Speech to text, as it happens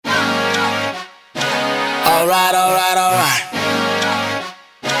Alright, alright, alright.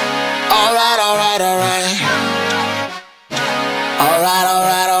 Alright, alright, alright. Alright,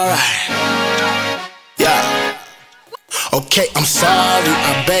 alright, alright. Yeah. Okay, I'm sorry,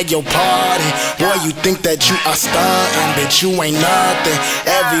 I beg your pardon. Boy, you think that you are stuntin', bitch, you ain't nothing.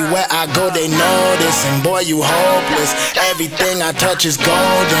 Everywhere I go, they notice, and boy, you hopeless. Everything I touch is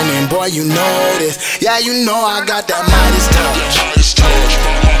golden, and boy, you know this. Yeah, you know I got that Midas touch.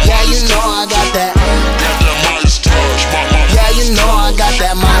 Yeah, you know I got that. Yeah, you know I got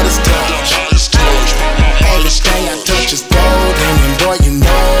that Midas touch. Everything I touch is golden, and boy, you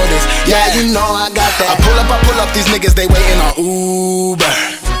know this. Yeah, you know I got that. I pull up, these niggas, they waiting on Uber.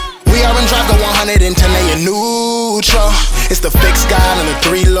 We are in drive, go 110, they in neutral. It's the fixed God and the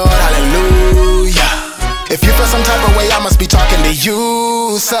 3 Lord, hallelujah. If you feel some type of way, I must be talking to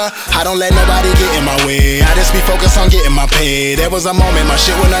you, sir. I don't let nobody get in my way, I just be focused on getting my pay. There was a moment my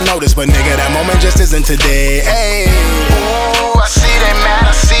shit went unnoticed, but nigga, that moment just isn't today. Hey. Ooh, I see they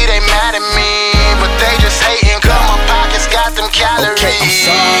mad at me, but they just hating cause my pockets got them calories. Okay, I'm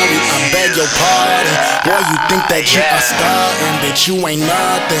sorry, I beg your pardon. Boy, you think that you are stuntin', bitch, you ain't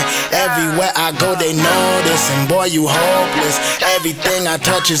nothing. Everywhere I go, they notice, and boy, you hopeless. Everything I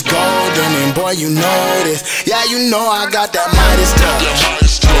touch is golden, and boy, you know this. Yeah, you know I got that Midas touch.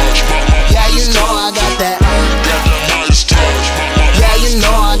 Yeah, you know I got that. Yeah, you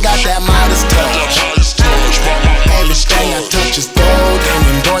know I got that Midas touch. Everything I touch is golden,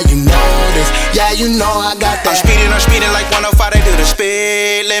 and boy, you know this. Yeah, you know I got that. I'm speeding like 105, they do the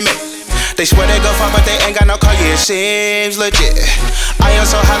speed limit. They swear they go far, but they ain't got no car, yeah, it seems legit. I am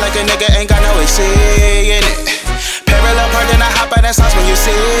so high like a nigga ain't got no AC in it. Parallel park, then I hop out that sauce when you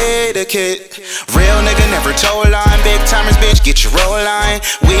see the kid. Real nigga never told line, big timers, bitch, get your roll line.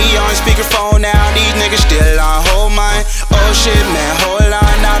 We on speakerphone now, these niggas still on hold mine. Oh shit, man, hold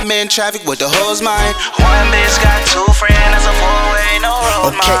on, I'm in traffic with the hose mine. One bitch got 2 friends, that's a 4-way, no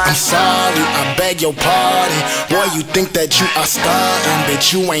road okay, mine. I'm sorry, I beg your pardon. Boy, you think that you are stuntin',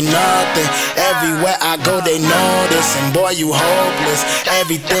 bitch, you ain't nothing. Everywhere I go, they notice, and boy, you hopeless.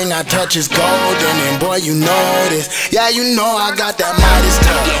 Everything I touch is golden, and boy, you know this. Yeah, you know I got that Midas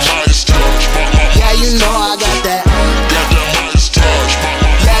touch. Yeah, you know I got that.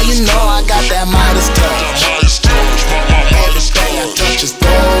 Yeah, you know I got that Midas touch. Everything I touch is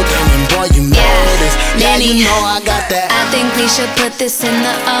golden, and boy, you know this. Yeah, you know I got that. I think we should put this in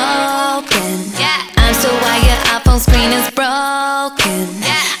the open. I'm so why your iPhone screen is broken.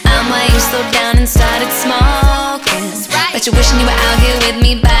 I'm why you slowed down and started smoking. Bet you're wishing you were out here with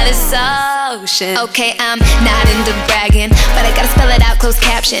me by this ocean. Okay, I'm not into bragging, but I gotta spell it out, closed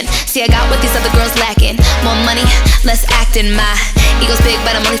caption. See, I got what these other girls lacking. More money, less acting. My ego's big,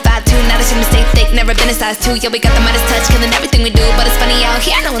 but I'm only 5'2". Not a shit mistake, fake, never been a size 2. Yeah, we got the Midas touch, killing everything we do. But it's funny out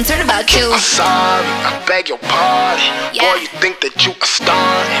here, no one's heard about you. I'm sorry, I beg your pardon. Boy, you think that you a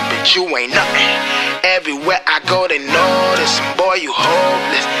star, but you ain't nothing. Everywhere I go, they notice, and boy, you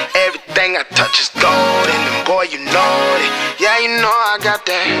hopeless. Everything I touch is golden, and boy, you know it. Yeah, you know I got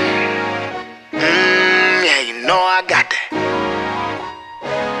that. Yeah, you know I got that.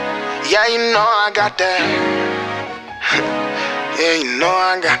 Yeah, you know I got that. Yeah, you know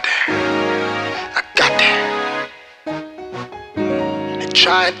I got that. I got that. They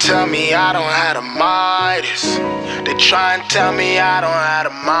try and tell me I don't have the Midas. They try and tell me I don't have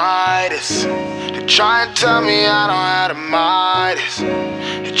the Midas. They try and tell me I don't have the Midas.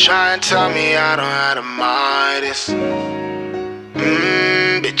 They try and tell me I don't have the Midas.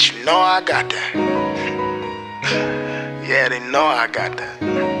 Bitch, you know I got that. Yeah, they know I got that.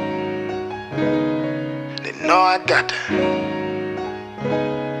 They know I got that.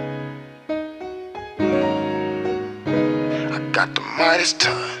 I got the Midas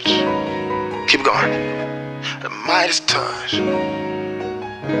touch. Keep going. The Midas touch.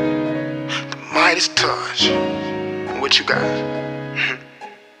 The Midas touch. What you got?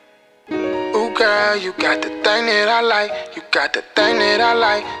 Ooh, girl, you got the thing that I like. You got the thing that I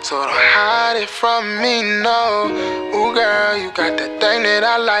like. So don't hide it from me, no. Ooh, girl, you got the thing that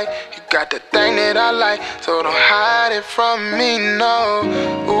I like. You got the thing that I like. So don't hide it from me, no.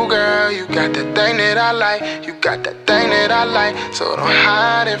 Ooh, girl, you got the thing that I like. You got the thing that I like. So don't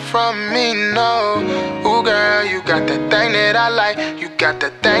hide it from me, no. Ooh, girl, you got the thing that I like. You got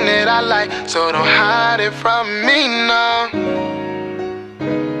the thing that I like. So don't hide it from me, no.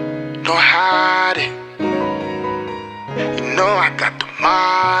 Don't hide it. You know I got the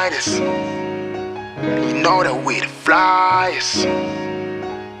Midas. You know that we the flyers,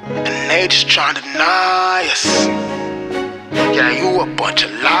 and they just tryna deny us. Yeah, you a bunch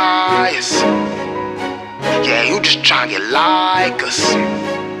of liars. Yeah, you just tryna get like us.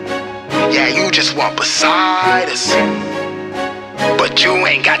 Yeah, you just walk beside us, but you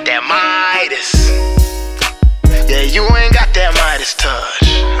ain't got that Midas. Yeah, you ain't got that Midas touch.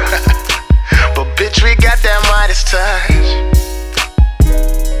 But bitch, we got that Midas touch.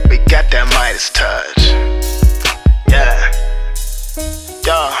 We got that Midas touch. Yeah.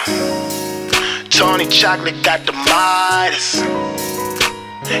 Tony Chocolate got the Midas.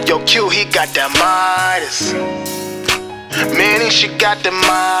 Yo, Q, he got that Midas. Miny, she got the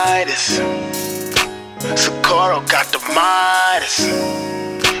Midas. Socorro got the Midas.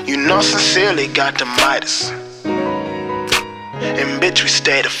 You know Sincerely got the Midas. And bitch, we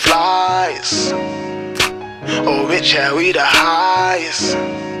stay the flyers. Oh, bitch, yeah, we the highest.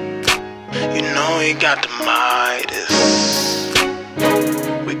 You know we got the Midas.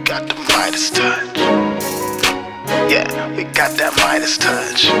 We got the Midas touch. Yeah, we got that Midas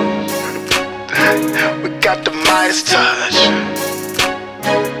touch. We got the Midas touch.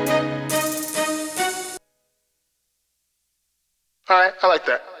 Alright, I like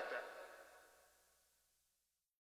that.